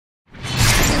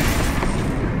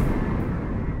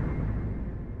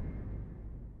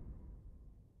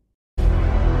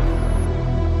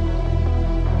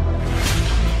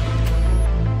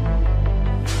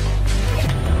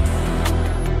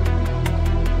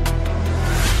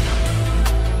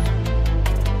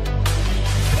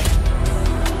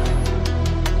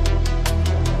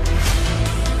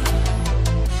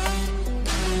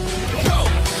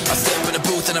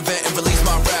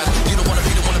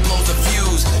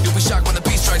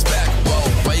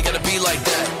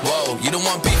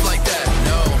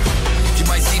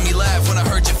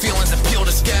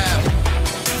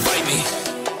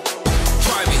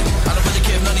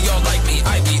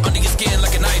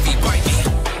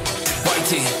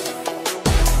Kamsi,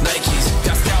 Nikes,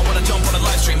 gassed out when I jump on a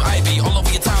live stream. I be all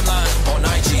over your timeline on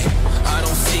IG. I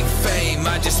don't seek fame,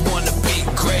 I just wanna be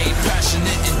great.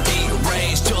 Passionate and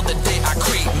deranged till the day I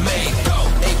cremate. Go,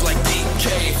 ape like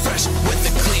DK, fresh with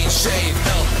a clean shave.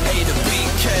 L.A. to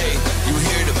BK, you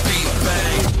hear the beat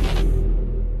bang.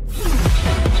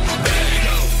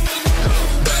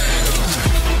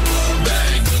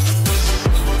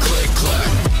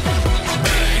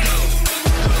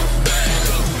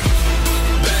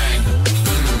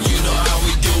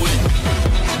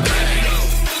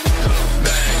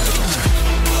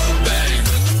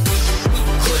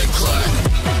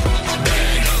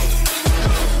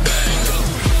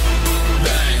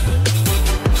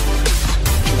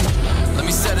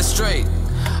 Straight,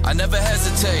 I never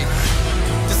hesitate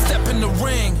to step in the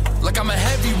ring like I'm a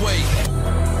heavyweight.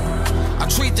 I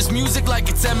treat this music like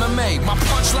it's MMA. My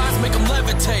punchlines make them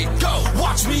levitate. Go,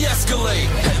 watch me escalate.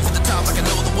 Heading for the top like I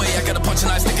know the way. I got a punch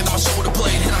and I stick it on my shoulder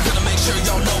blade. And I'm gonna make sure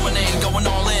y'all know my name. Going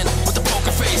all in with the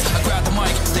poker face. I grab the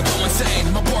mic, they go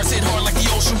insane. My bars hit hard like the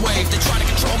ocean wave. They try to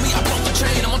control me, I broke the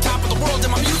chain. I'm on top of the world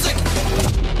in my music.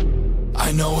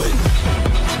 I know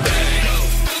it.